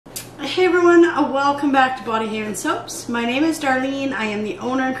Hey everyone, welcome back to Body Haven Soaps. My name is Darlene. I am the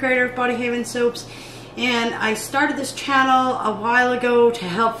owner and creator of Body Haven Soaps, and I started this channel a while ago to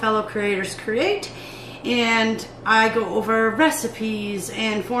help fellow creators create, and I go over recipes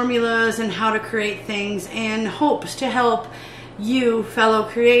and formulas and how to create things in hopes to help you fellow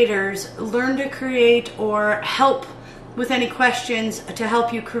creators learn to create or help with any questions to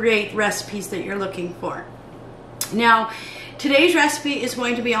help you create recipes that you're looking for. Now, today's recipe is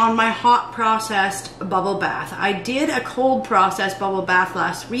going to be on my hot processed bubble bath. I did a cold processed bubble bath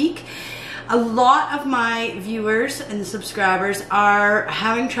last week. A lot of my viewers and subscribers are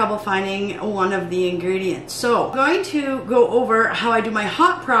having trouble finding one of the ingredients. So I'm going to go over how I do my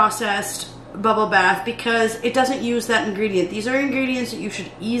hot processed bubble bath because it doesn't use that ingredient. These are ingredients that you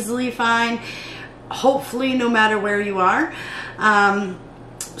should easily find, hopefully no matter where you are.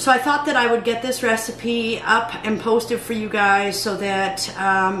 So I thought that I would get this recipe up and posted for you guys so that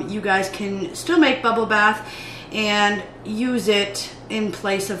you guys can still make bubble bath and use it in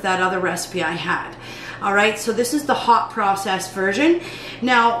place of that other recipe I had. Alright, so this is the hot processed version.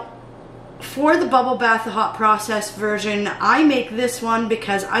 Now, for the bubble bath, the hot processed version, I make this one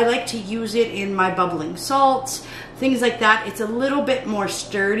because I like to use it in my bubbling salts, things like that. It's a little bit more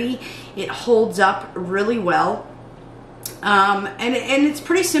sturdy. It holds up really well. And it's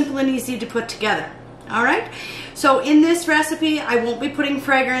pretty simple and easy to put together. Alright, so in this recipe I won't be putting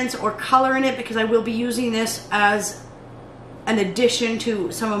fragrance or color in it because I will be using this as an addition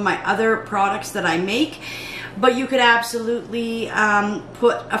to some of my other products that I make, but you could absolutely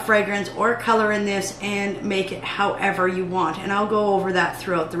put a fragrance or color in this and make it however you want, and I'll go over that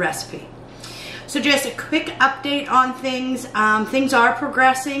throughout the recipe. So just a quick update on things. Things are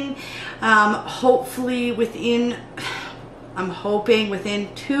progressing. Hopefully I'm hoping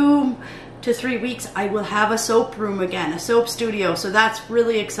within 2 to 3 weeks I will have a soap room again, a soap studio, so that's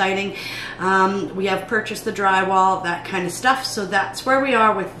really exciting. We have purchased the drywall, that kind of stuff, so that's where we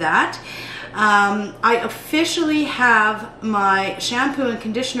are with that. I officially have my shampoo and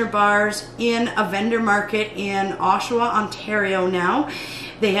conditioner bars in a vendor market in Oshawa, Ontario now.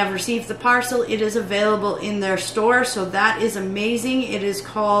 They have received the parcel. It is available in their store, so that is amazing. It is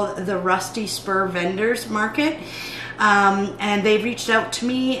called the Rusty Spur Vendors Market. And they've reached out to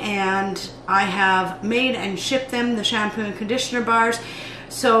me and I have made and shipped them the shampoo and conditioner bars,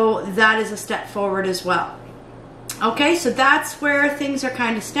 so that is a step forward as well. Okay, so that's where things are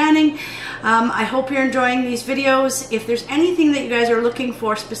kind of standing. I hope you're enjoying these videos. If there's anything that you guys are looking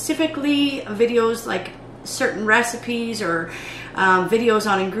for, specifically videos like certain recipes or videos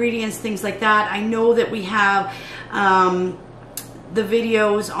on ingredients, things like that, I know that we have the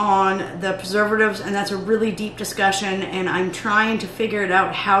videos on the preservatives, and that's a really deep discussion, and I'm trying to figure it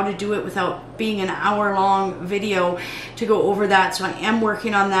out how to do it without being an hour-long video to go over that. So I am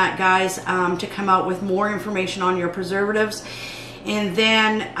working on that, guys, to come out with more information on your preservatives. And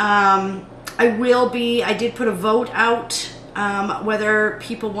then I did put a vote out whether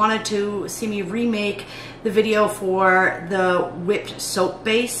people wanted to see me remake the video for the whipped soap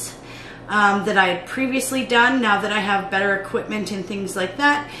base that I had previously done, now that I have better equipment and things like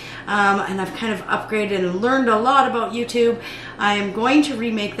that, and I've kind of upgraded and learned a lot about YouTube. I am going to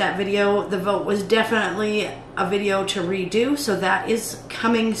remake that video. The vote was definitely a video to redo, so that is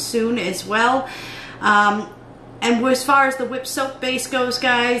coming soon as well. And as far as the whipped soap base goes,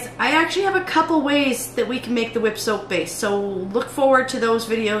 guys, I actually have a couple ways that we can make the whipped soap base, so look forward to those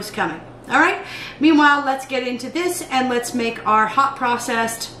videos coming. Alright, meanwhile, let's get into this and let's make our hot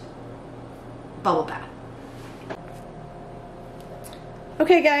processed bubble bath.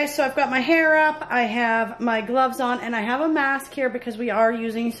 Okay guys, so I've got my hair up, I have my gloves on, and I have a mask here because we are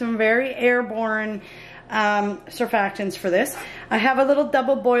using some very airborne surfactants for this. I have a little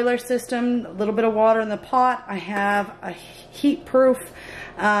double boiler system, a little bit of water in the pot. I have a heat-proof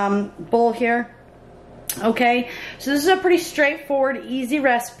bowl here. Okay, so this is a pretty straightforward, easy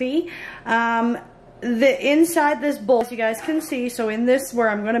recipe. The inside this bowl, as you guys can see, so in this where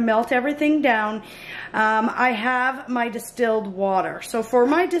I'm going to melt everything down, I have my distilled water. So for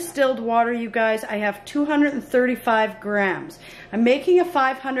my distilled water, you guys, I have 235 grams. I'm making a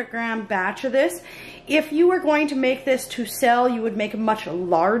 500 gram batch of this. If you were going to make this to sell, you would make a much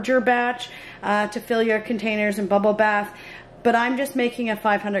larger batch to fill your containers and bubble bath, but I'm just making a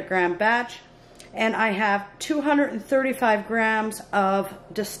 500 gram batch. And I have 235 grams of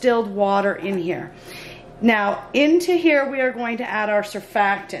distilled water in here. Now, into here we are going to add our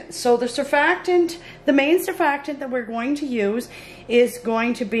surfactant. So the surfactant, the main surfactant that we're going to use is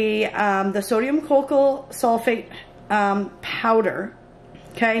going to be the sodium cocoa sulfate powder.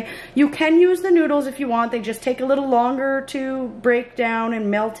 Okay, you can use the noodles if you want. They just take a little longer to break down and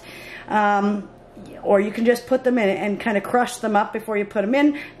melt. Or you can just put them in and kind of crush them up before you put them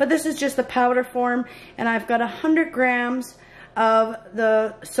in. But this is just the powder form. And I've got 100 grams of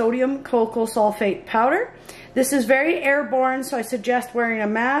the sodium cocoa sulfate powder. This is very airborne, so I suggest wearing a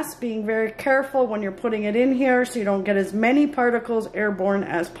mask, being very careful when you're putting it in here so you don't get as many particles airborne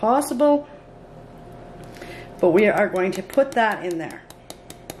as possible. But we are going to put that in there.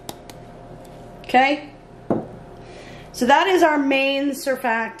 Okay? So that is our main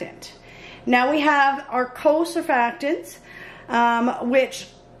surfactant. Now we have our co-surfactants, which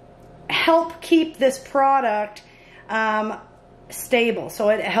help keep this product stable. So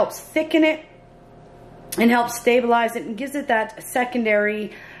it helps thicken it and helps stabilize it and gives it that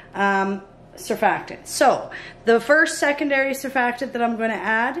secondary surfactant. So the first secondary surfactant that I'm going to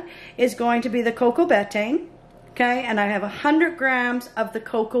add is going to be the cocoa betaine. Okay, and I have 100 grams of the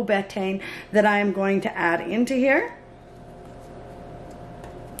cocoa betaine that I am going to add into here.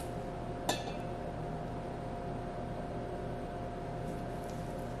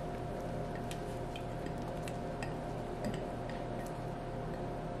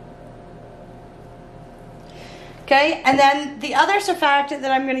 Okay, and then the other surfactant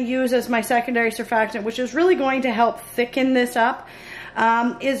that I'm going to use as my secondary surfactant, which is really going to help thicken this up,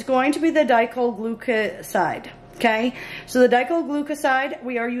 is going to be the dichlorglucoside. Okay, so the dichlorglucoside,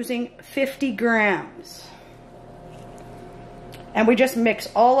 we are using 50 grams. And we just mix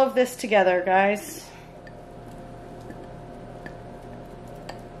all of this together, guys.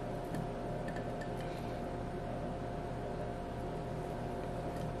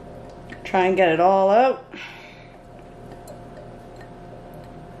 Try and get it all out.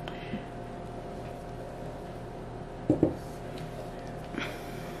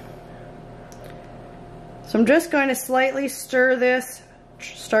 So I'm just going to slightly stir this,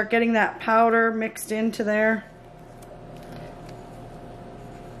 start getting that powder mixed into there.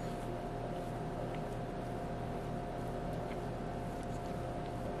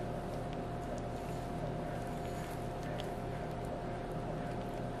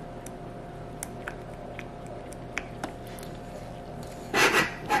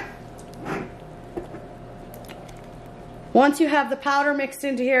 Once you have the powder mixed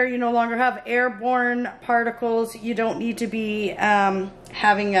into here, you no longer have airborne particles. You don't need to be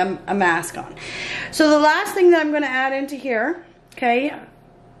having a mask on. So the last thing that I'm going to add into here, okay,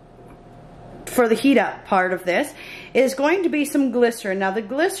 for the heat up part of this, is going to be some glycerin. Now the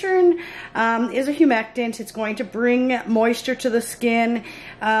glycerin is a humectant. It's going to bring moisture to the skin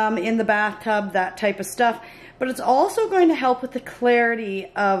in the bathtub, that type of stuff. But it's also going to help with the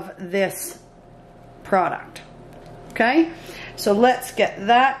clarity of this product. Okay, so let's get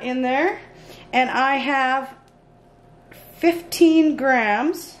that in there. And I have 15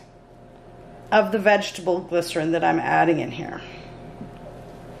 grams of the vegetable glycerin that I'm adding in here.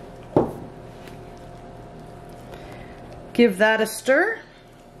 Give that a stir.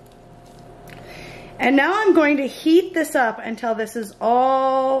 And now I'm going to heat this up until this is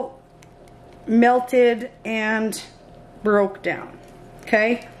all melted and broke down.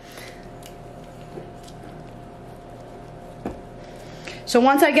 Okay. So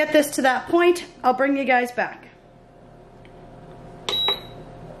once I get this to that point, I'll bring you guys back.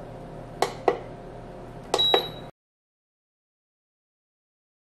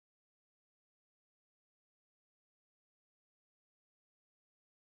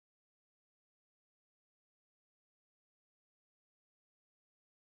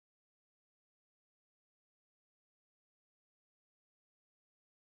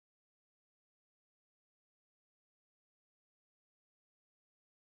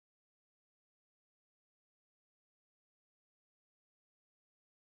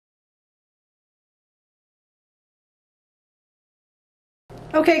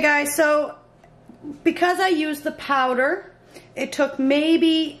 Okay guys, so because I used the powder, it took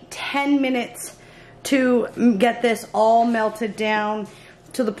maybe 10 minutes to get this all melted down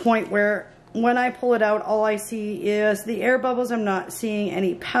to the point where when I pull it out, all I see is the air bubbles. I'm not seeing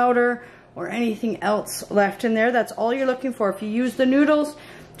any powder or anything else left in there. That's all you're looking for. If you use the noodles,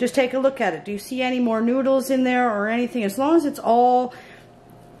 just take a look at it. Do you see any more noodles in there or anything? As long as it's all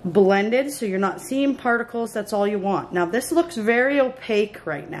blended so you're not seeing particles, that's all you want. Now this looks very opaque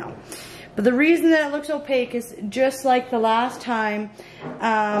right now, but the reason that it looks opaque is just like the last time,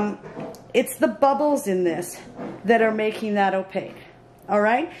 it's the bubbles in this that are making that opaque.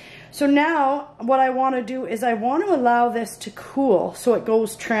 Alright, so now what I want to do is I want to allow this to cool so it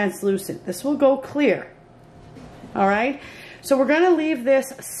goes translucent. This will go clear. Alright, so we're going to leave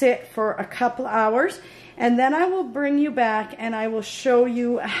this sit for a couple hours. and then I will bring you back and I will show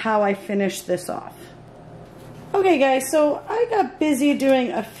you how I finish this off. Okay guys, so I got busy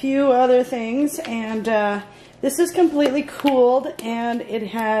doing a few other things, and this is completely cooled and it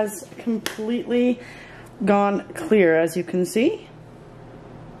has completely gone clear, as you can see.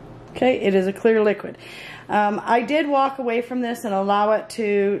 Okay, it is a clear liquid. I did walk away from this and allow it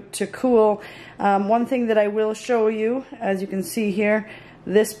to cool. One thing that I will show you, as you can see here,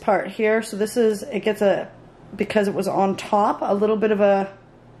 this part here, so this is, it gets because it was on top, a little bit of a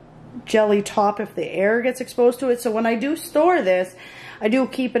jelly top if the air gets exposed to it. So when I do store this, I do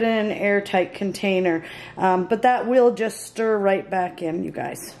keep it in an airtight container, but that will just stir right back in, you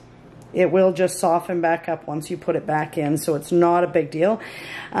guys. It will just soften back up once you put it back in, so it's not a big deal.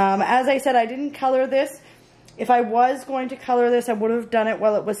 As I said, I didn't color this. If I was going to color this, I would have done it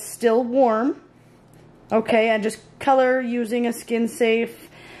while it was still warm. Okay, and just color using a skin safe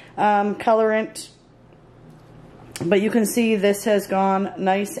colorant. But you can see this has gone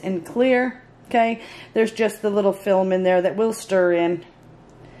nice and clear, okay? There's just the little film in there that will stir in.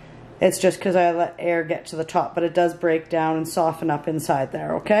 It's just because I let air get to the top, but it does break down and soften up inside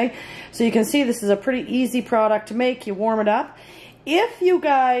there, okay? So you can see this is a pretty easy product to make. You warm it up. If you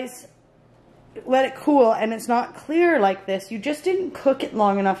guys let it cool and it's not clear like this, you just didn't cook it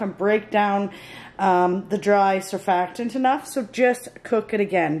long enough and break down the dry surfactant enough. So just cook it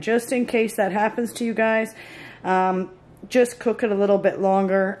again, just in case that happens to you guys. Just cook it a little bit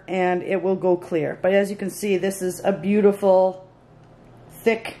longer and it will go clear. But as you can see, this is a beautiful,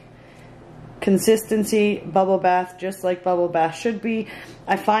 thick consistency bubble bath, just like bubble bath should be.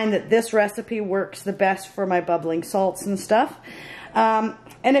 I find that this recipe works the best for my bubbling salts and stuff.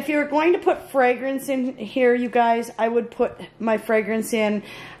 And if you're going to put fragrance in here, you guys, I would put my fragrance in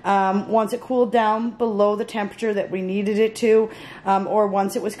once it cooled down below the temperature that we needed it to, or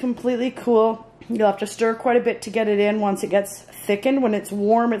once it was completely cool. You'll have to stir quite a bit to get it in once it gets thickened. When it's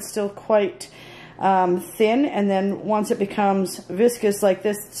warm, it's still quite thin, and then once it becomes viscous like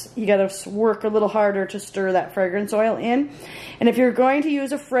this, you got to work a little harder to stir that fragrance oil in. And if you're going to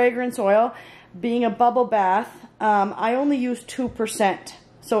use a fragrance oil, being a bubble bath, I only use 2%.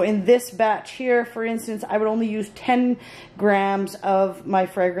 So in this batch here, for instance, I would only use 10 grams of my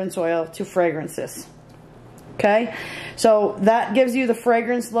fragrance oil to fragrance this. Okay, so that gives you the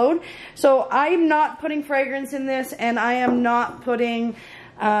fragrance load. So I'm not putting fragrance in this, and I am not putting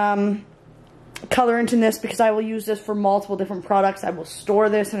colorant in this, because I will use this for multiple different products. I will store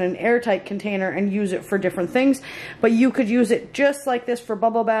this in an airtight container and use it for different things. But you could use it just like this for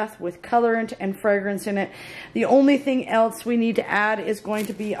bubble bath with colorant and fragrance in it. The only thing else we need to add is going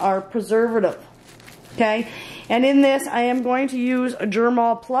to be our preservative. Okay, and in this I am going to use a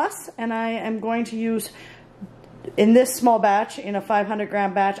Germall Plus, and I am going to use, in this small batch, in a 500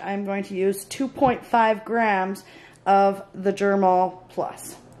 gram batch, I'm going to use 2.5 grams of the Germall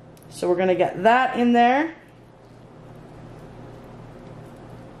Plus. So we're going to get that in there.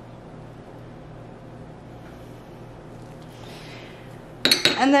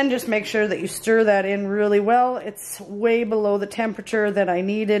 And then just make sure that you stir that in really well. It's way below the temperature that I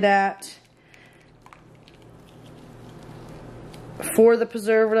need it at for the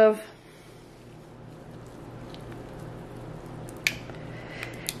preservative.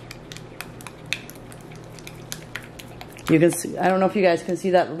 You can see, I don't know if you guys can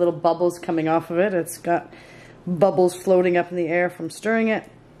see that little bubbles coming off of it. It's got bubbles floating up in the air from stirring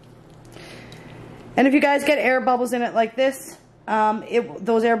it. And if you guys get air bubbles in it like this,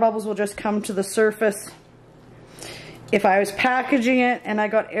 those air bubbles will just come to the surface. If I was packaging it and I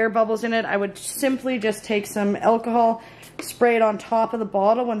got air bubbles in it, I would simply just take some alcohol, spray it on top of the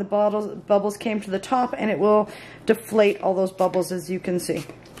bottle when the bubbles came to the top, and it will deflate all those bubbles, as you can see.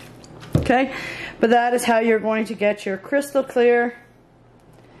 Okay, but that is how you're going to get your crystal clear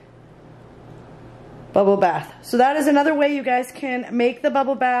bubble bath. So that is another way you guys can make the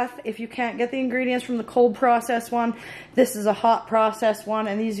bubble bath. If you can't get the ingredients from the cold process one, this is a hot process one,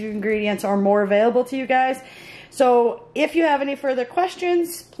 and these ingredients are more available to you guys. So if you have any further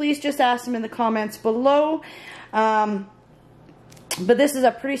questions, please just ask them in the comments below. But this is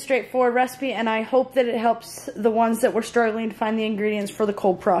a pretty straightforward recipe, and I hope that it helps the ones that were struggling to find the ingredients for the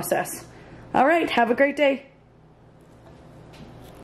cold process. All right, have a great day.